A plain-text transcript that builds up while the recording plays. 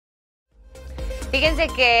Fíjense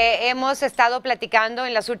que hemos estado platicando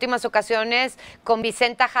en las últimas ocasiones con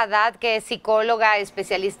Vicenta Haddad, que es psicóloga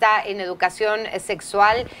especialista en educación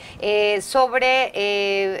sexual, sobre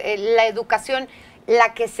la educación,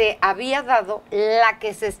 la que se había dado, la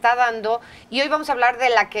que se está dando, y hoy vamos a hablar de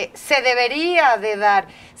la que se debería de dar.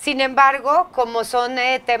 Sin embargo, como son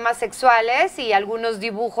temas sexuales y algunos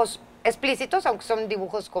dibujos explícitos, aunque son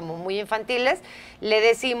dibujos como muy infantiles, le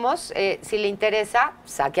decimos, si le interesa,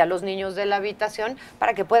 saque a los niños de la habitación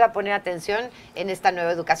para que pueda poner atención en esta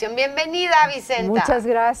nueva educación. Bienvenida, Vicenta. Muchas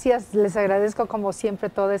gracias, les agradezco como siempre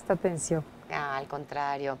toda esta atención. Al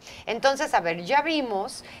contrario. Entonces, a ver, ya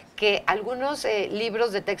vimos que algunos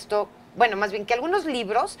libros de texto, bueno, más bien que algunos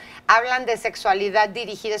libros hablan de sexualidad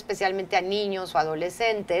dirigida especialmente a niños o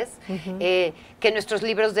adolescentes, que nuestros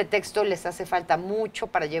libros de texto les hace falta mucho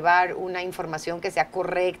para llevar una información que sea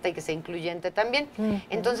correcta y que sea incluyente también.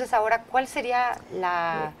 Entonces, ahora, ¿cuál sería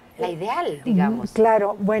la ideal, digamos?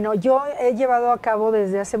 Claro, bueno, yo he llevado a cabo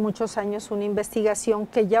desde hace muchos años una investigación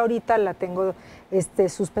que ya ahorita la tengo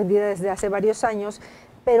suspendida desde hace varios años,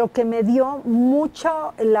 pero que me dio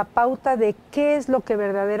mucho la pauta de qué es lo que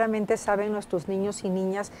verdaderamente saben nuestros niños y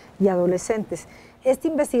niñas y adolescentes. Esta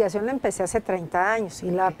investigación la empecé hace 30 años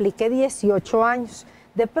y la apliqué 18 años.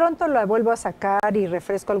 De pronto la vuelvo a sacar y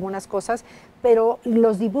refresco algunas cosas, pero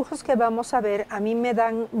los dibujos que vamos a ver a mí me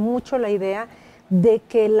dan mucho la idea de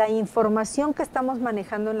que la información que estamos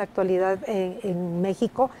manejando en la actualidad en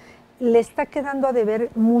México le está quedando a deber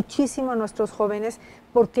muchísimo a nuestros jóvenes,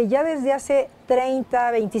 porque ya desde hace 30,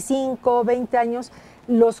 25, 20 años,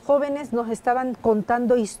 los jóvenes nos estaban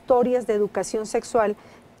contando historias de educación sexual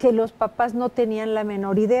que los papás no tenían la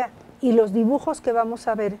menor idea. Y los dibujos que vamos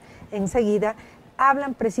a ver enseguida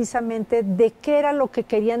hablan precisamente de qué era lo que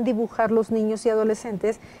querían dibujar los niños y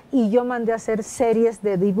adolescentes, y yo mandé a hacer series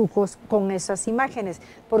de dibujos con esas imágenes.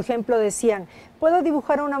 Por ejemplo, decían, ¿puedo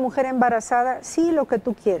dibujar a una mujer embarazada? Sí, lo que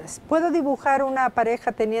tú quieras. ¿Puedo dibujar una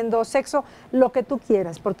pareja teniendo sexo? Lo que tú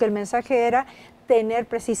quieras, porque el mensaje era tener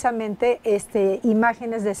precisamente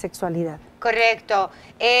imágenes de sexualidad. Correcto.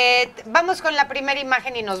 Vamos con la primera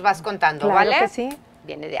imagen y nos vas contando, claro, ¿vale? Que sí.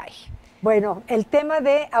 Viene de ahí. Bueno, el tema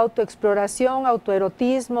de autoexploración,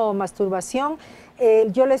 autoerotismo o masturbación,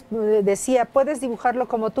 yo les decía, puedes dibujarlo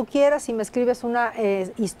como tú quieras y me escribes una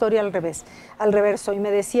historia al reverso. Y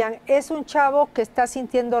me decían, es un chavo que está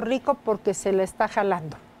sintiendo rico porque se le está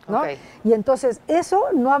jalando, ¿no? Okay. Y entonces eso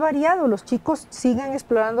no ha variado, los chicos siguen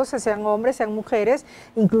explorándose, sean hombres, sean mujeres,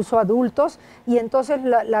 incluso adultos, y entonces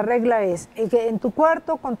la regla es que en tu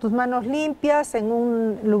cuarto, con tus manos limpias, en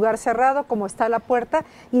un lugar cerrado como está la puerta,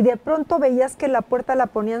 y de pronto veías que la puerta la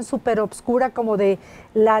ponían súper obscura, como de,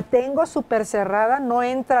 la tengo súper cerrada, no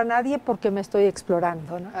entra nadie porque me estoy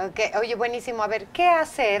explorando, ¿no? Okay. Oye, buenísimo. A ver, ¿qué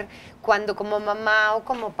hacer cuando como mamá o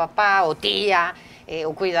como papá o tía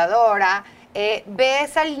o cuidadora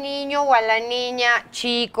ves al niño o a la niña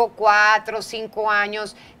chico, 4 o 5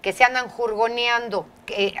 años, que se andan jurgoneando,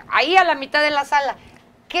 ahí a la mitad de la sala?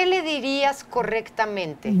 ¿Qué le dirías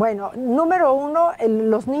correctamente? Bueno, número uno,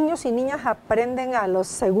 los niños y niñas aprenden a la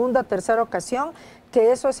segunda o tercera ocasión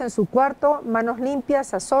que eso es en su cuarto, manos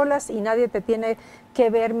limpias, a solas, y nadie te tiene que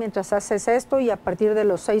ver mientras haces esto, y a partir de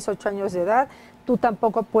los 6, 8 años de edad, tú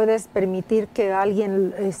tampoco puedes permitir que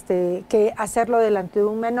alguien, que hacerlo delante de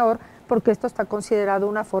un menor, porque esto está considerado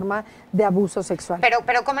una forma de abuso sexual.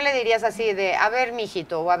 Pero ¿cómo le dirías así de, a ver,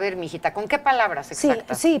 mijito, o a ver, mijita? ¿Con qué palabras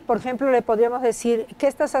exactas? Sí, por ejemplo, le podríamos decir, ¿qué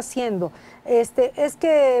estás haciendo? Es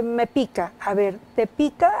que me pica. A ver, ¿te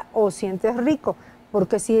pica o sientes rico?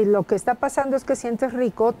 Porque si lo que está pasando es que sientes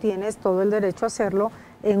rico, tienes todo el derecho a hacerlo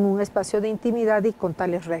en un espacio de intimidad y con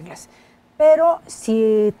tales reglas. Pero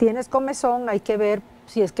si tienes comezón, hay que ver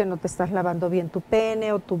si es que no te estás lavando bien tu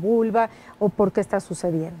pene o tu vulva, o por qué está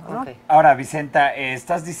sucediendo, ¿no? Okay. Ahora, Vicenta,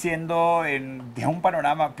 estás diciendo de un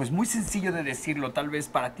panorama pues muy sencillo de decirlo, tal vez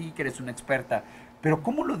para ti que eres una experta, pero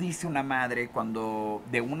 ¿cómo lo dice una madre cuando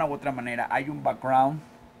de una u otra manera hay un background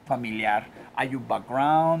familiar, hay un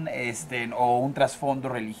background o un trasfondo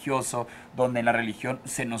religioso donde en la religión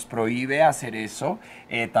se nos prohíbe hacer eso,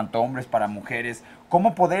 tanto hombres para mujeres?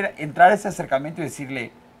 ¿Cómo poder entrar a ese acercamiento y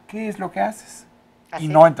decirle, ¿qué es lo que haces? Así. Y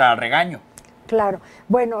no entrar al regaño. Claro,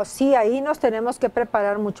 bueno, sí, ahí nos tenemos que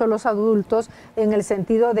preparar mucho los adultos en el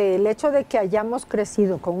sentido del hecho de que hayamos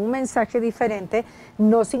crecido con un mensaje diferente,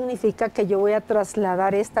 no significa que yo voy a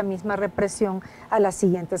trasladar esta misma represión a las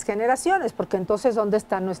siguientes generaciones, porque entonces, ¿dónde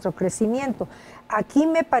está nuestro crecimiento? Aquí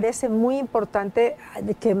me parece muy importante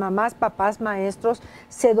que mamás, papás, maestros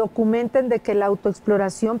se documenten de que la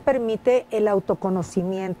autoexploración permite el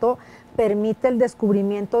autoconocimiento, permite el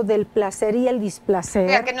descubrimiento del placer y el displacer.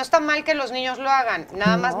 Mira, que no está mal que los niños lo hagan,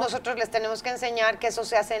 nada más nosotros les tenemos que enseñar que eso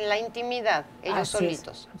se hace en la intimidad, ellos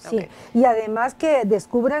solitos. Sí, y además que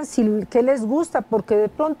descubran qué les gusta, porque de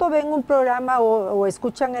pronto ven un programa o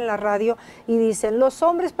escuchan en la radio y dicen, los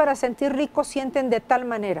hombres para sentir ricos sienten de tal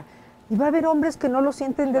manera. Y va a haber hombres que no lo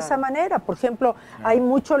sienten de esa manera. Por ejemplo, hay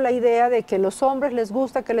mucho la idea de que los hombres les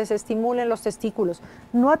gusta que les estimulen los testículos.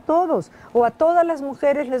 No a todos. O a todas las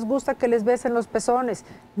mujeres les gusta que les besen los pezones.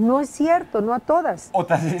 No es cierto, no a todas. O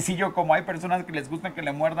tan sencillo como hay personas que les gusta que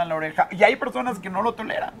le muerdan la oreja y hay personas que no lo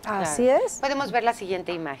toleran. Así es. Podemos ver la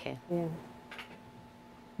siguiente imagen.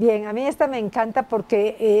 Bien, a mí esta me encanta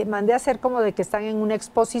porque mandé a hacer como de que están en una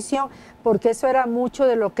exposición, porque eso era mucho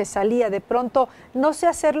de lo que salía. De pronto, no sé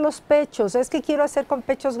hacer los pechos, es que quiero hacer con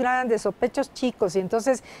pechos grandes o pechos chicos, y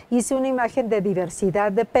entonces hice una imagen de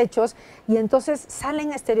diversidad de pechos, y entonces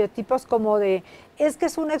salen estereotipos como de, es que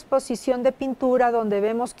es una exposición de pintura donde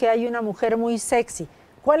vemos que hay una mujer muy sexy.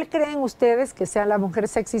 ¿Cuál creen ustedes que sea la mujer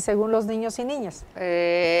sexy según los niños y niñas?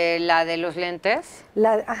 ¿La de los lentes?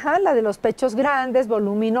 La de los pechos grandes,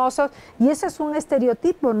 voluminosos, y ese es un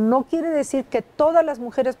estereotipo. No quiere decir que todas las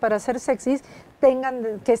mujeres para ser sexys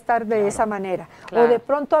tengan que estar de esa manera. O de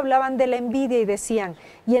pronto hablaban de la envidia y decían,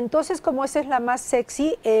 y entonces como esa es la más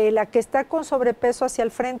sexy, la que está con sobrepeso hacia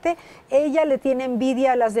el frente, ella le tiene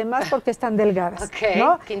envidia a las demás porque están delgadas.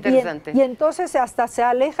 ¿No? Qué interesante. Y entonces hasta se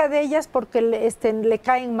aleja de ellas porque le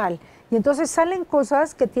caen mal. Y entonces salen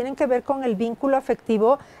cosas que tienen que ver con el vínculo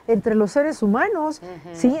afectivo entre los seres humanos,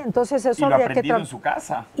 ¿sí? Entonces eso habría que... Y lo aprendido en su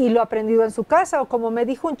casa. Y lo aprendido en su casa, o como me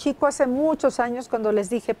dijo un chico hace muchos años cuando les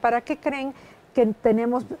dije, ¿para qué creen que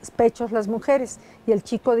tenemos pechos las mujeres? Y el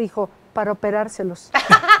chico dijo, para operárselos.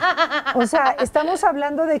 O sea, estamos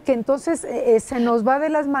hablando de que entonces se nos va de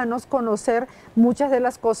las manos conocer muchas de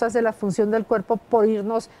las cosas de la función del cuerpo por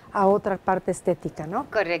irnos a otra parte estética, ¿no?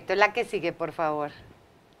 Correcto, la que sigue, por favor.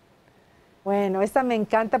 Bueno, esta me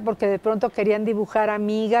encanta porque de pronto querían dibujar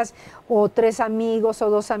amigas o 3 amigos o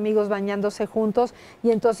 2 amigos bañándose juntos, y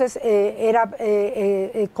entonces era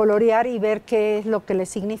colorear y ver qué es lo que les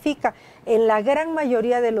significa. En la gran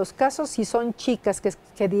mayoría de los casos, si son chicas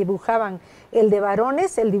que dibujaban el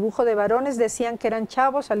dibujo de varones decían que eran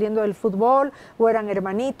chavos saliendo del fútbol o eran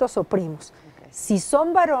hermanitos o primos. Si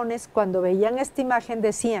son varones, cuando veían esta imagen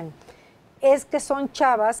decían, es que son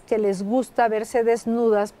chavas que les gusta verse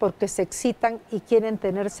desnudas porque se excitan y quieren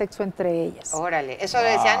tener sexo entre ellas. Órale, eso lo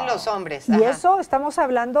decían los hombres. Y eso estamos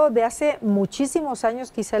hablando de hace muchísimos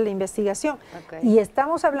años que hice la investigación. Y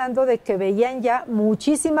estamos hablando de que veían ya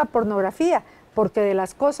muchísima pornografía, porque de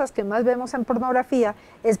las cosas que más vemos en pornografía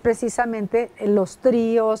es precisamente los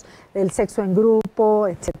tríos, el sexo en grupo,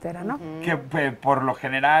 etcétera, ¿no? Que por lo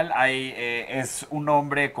general es un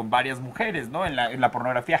hombre con varias mujeres, ¿no? En la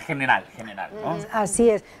pornografía general, ¿no? Así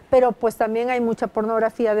es, pero pues también hay mucha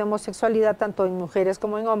pornografía de homosexualidad, tanto en mujeres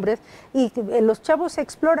como en hombres, y los chavos se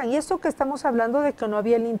exploran, y eso que estamos hablando de que no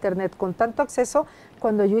había el internet con tanto acceso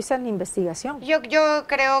cuando yo hice la investigación. Yo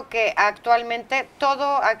creo que actualmente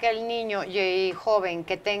todo aquel niño y joven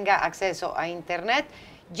que tenga acceso a internet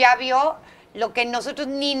ya vio lo que nosotros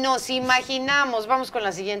ni nos imaginamos. Vamos con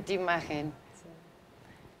la siguiente imagen.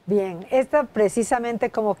 Bien, esta precisamente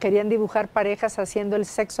como querían dibujar parejas haciendo el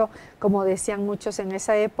sexo, como decían muchos en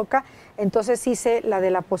esa época, entonces hice la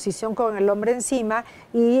de la posición con el hombre encima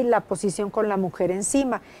y la posición con la mujer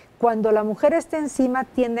encima. Cuando la mujer está encima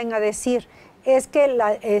tienden a decir, es que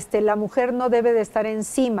la mujer no debe de estar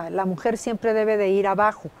encima, la mujer siempre debe de ir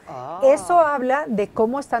abajo. Eso habla de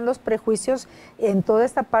cómo están los prejuicios en toda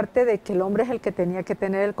esta parte de que el hombre es el que tenía que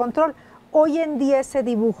tener el control. Hoy en día ese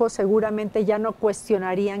dibujo seguramente ya no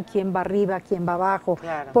cuestionarían quién va arriba, quién va abajo,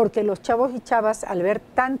 porque los chavos y chavas al ver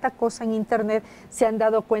tanta cosa en internet se han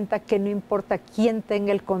dado cuenta que no importa quién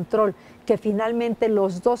tenga el control, que finalmente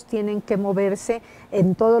los dos tienen que moverse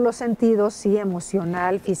en todos los sentidos, sí,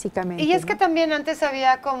 emocional, físicamente. Y es que también antes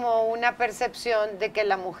había como una percepción de que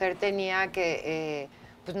la mujer tenía que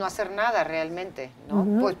pues no hacer nada realmente, ¿no?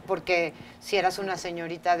 Pues porque si eras una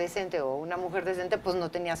señorita decente o una mujer decente, pues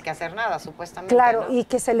no tenías que hacer nada, supuestamente. Claro, ¿no? Y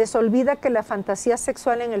que se les olvida que la fantasía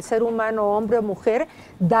sexual en el ser humano, hombre o mujer,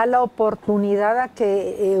 da la oportunidad a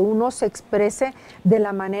que uno se exprese de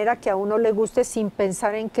la manera que a uno le guste sin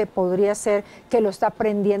pensar en que podría ser que lo está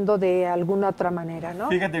aprendiendo de alguna otra manera, ¿no?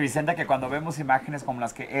 Fíjate, Vicenta, que cuando vemos imágenes como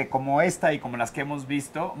las que, como esta y como las que hemos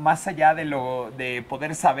visto, más allá de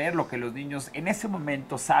poder saber lo que los niños en ese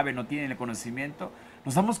momento saben o tienen el conocimiento,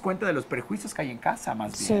 nos damos cuenta de los prejuicios que hay en casa,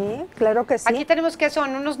 más bien. Sí, claro que sí. Aquí tenemos que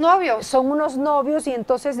son unos novios. Son unos novios y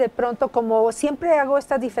entonces de pronto, como siempre hago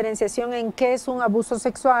esta diferenciación en qué es un abuso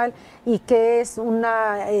sexual y qué es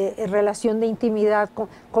una relación de intimidad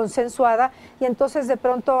consensuada, y entonces de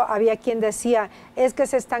pronto había quien decía, es que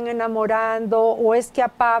se están enamorando, o es que a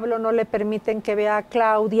Pablo no le permiten que vea a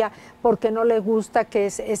Claudia porque no le gusta que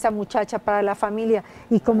es esa muchacha para la familia.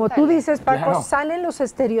 Y como tú dices, Paco, claro, salen los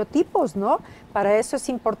estereotipos, ¿no? Para eso es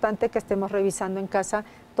importante que estemos revisando en casa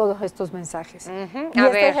todos estos mensajes. Y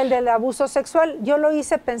este es el del abuso sexual. Yo lo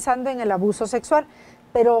hice pensando en el abuso sexual,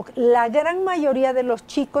 pero la gran mayoría de los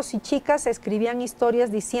chicos y chicas escribían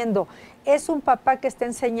historias diciendo, es un papá que está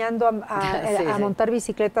enseñando a montar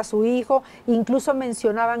bicicleta a su hijo, incluso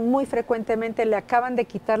mencionaban muy frecuentemente, le acaban de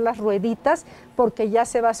quitar las rueditas porque ya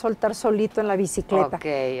se va a soltar solito en la bicicleta.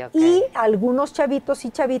 Y algunos chavitos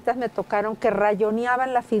y chavitas me tocaron que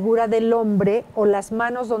rayoneaban la figura del hombre o las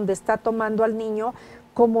manos donde está tomando al niño,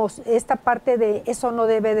 como esta parte de eso no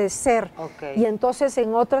debe de ser. Y entonces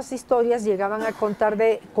en otras historias llegaban a contar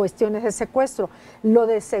de cuestiones de secuestro. Lo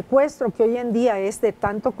de secuestro, que hoy en día es de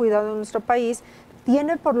tanto cuidado en nuestro país,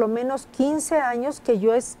 tiene por lo menos 15 años que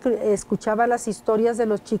yo escuchaba las historias de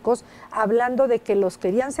los chicos hablando de que los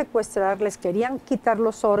querían secuestrar, les querían quitar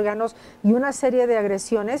los órganos y una serie de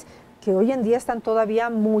agresiones que hoy en día están todavía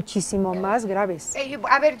muchísimo más graves.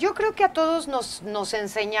 A ver, yo creo que a todos nos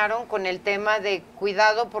enseñaron con el tema de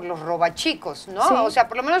cuidado por los robachicos, ¿no? Sí. O sea,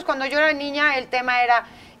 por lo menos cuando yo era niña el tema era,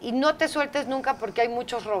 y no te sueltes nunca porque hay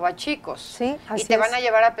muchos robachicos. Sí, así y te es. van a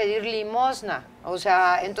llevar a pedir limosna. O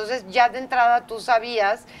sea, entonces ya de entrada tú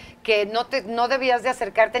sabías que no debías de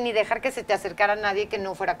acercarte ni dejar que se te acercara nadie que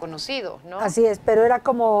no fuera conocido, ¿no? Así es, pero era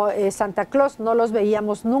como Santa Claus, no los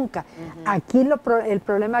veíamos nunca. Aquí el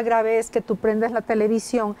problema grave es que tú prendes la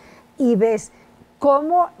televisión y ves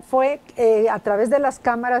cómo fue a través de las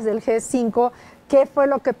cámaras del G5, qué fue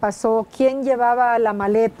lo que pasó, quién llevaba la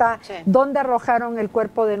maleta, dónde arrojaron el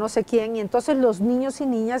cuerpo de no sé quién, y entonces los niños y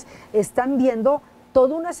niñas están viendo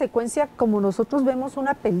toda una secuencia como nosotros vemos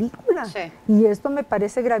una película. Y esto me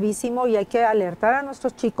parece gravísimo y hay que alertar a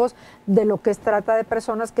nuestros chicos de lo que es trata de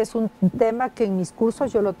personas, que es un tema que en mis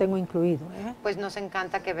cursos yo lo tengo incluido. Pues nos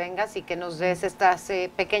encanta que vengas y que nos des estas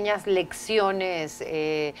pequeñas lecciones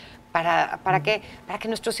para que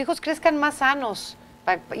nuestros hijos crezcan más sanos.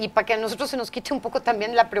 Y para que a nosotros se nos quite un poco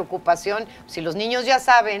también la preocupación. Si los niños ya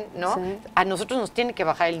saben, ¿no? Sí. A nosotros nos tiene que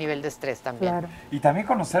bajar el nivel de estrés también. Claro. Y también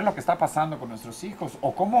conocer lo que está pasando con nuestros hijos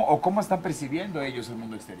o cómo están percibiendo ellos el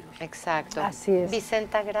mundo exterior. Exacto. Así es.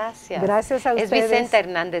 Vicenta, gracias. Gracias a ustedes. Es Vicenta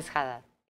Hernández Haddad.